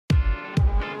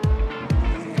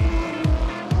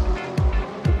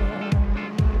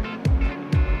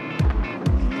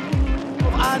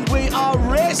and we are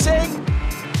racing.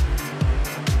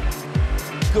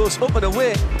 Goes up and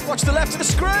away. Watch the left of the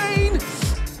screen.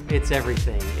 It's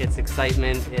everything. It's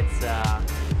excitement. It's a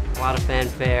lot of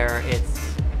fanfare. It's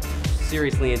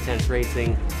seriously intense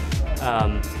racing.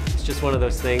 It's just one of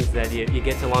those things that you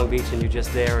get to Long Beach and you're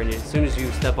just there, and as soon as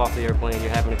you step off the airplane,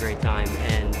 you're having a great time.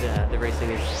 And the racing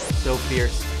is so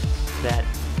fierce that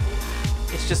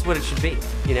it's just what it should be.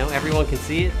 You know, everyone can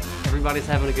see it. Everybody's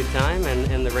having a good time,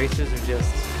 and the racers are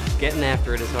just getting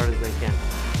after it as hard as they can.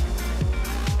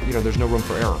 You know, there's no room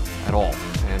for error at all.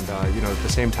 And, you know, at the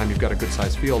same time, you've got a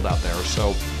good-sized field out there.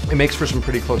 So it makes for some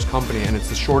pretty close company, and it's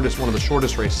the shortest, one of the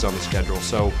shortest races on the schedule.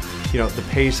 So, you know, the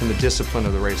pace and the discipline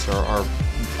of the race are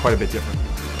quite a bit different.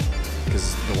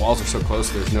 Because the walls are so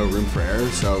close, there's no room for error,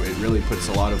 so it really puts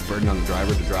a lot of burden on the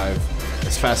driver to drive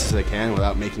as fast as they can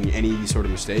without making any sort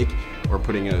of mistake or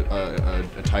putting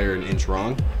a tire an inch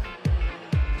wrong.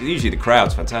 Usually the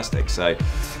crowd's fantastic, so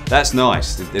that's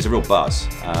nice. There's a real buzz.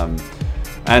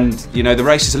 And you know, the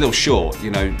race is a little short,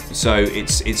 you know, so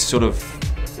it's sort of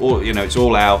all, you know, it's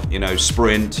all out, you know,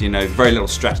 sprint, you know, very little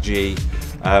strategy.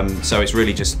 So it's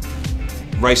really just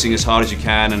racing as hard as you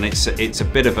can, and it's a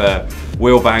bit of a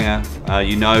wheel banger.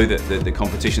 You know that the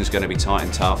competition is going to be tight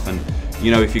and tough, and you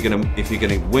know if you're going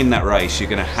to win that race, you're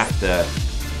going to have to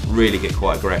really get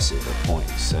quite aggressive at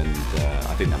points, and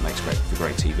I think that makes for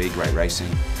great TV, great racing.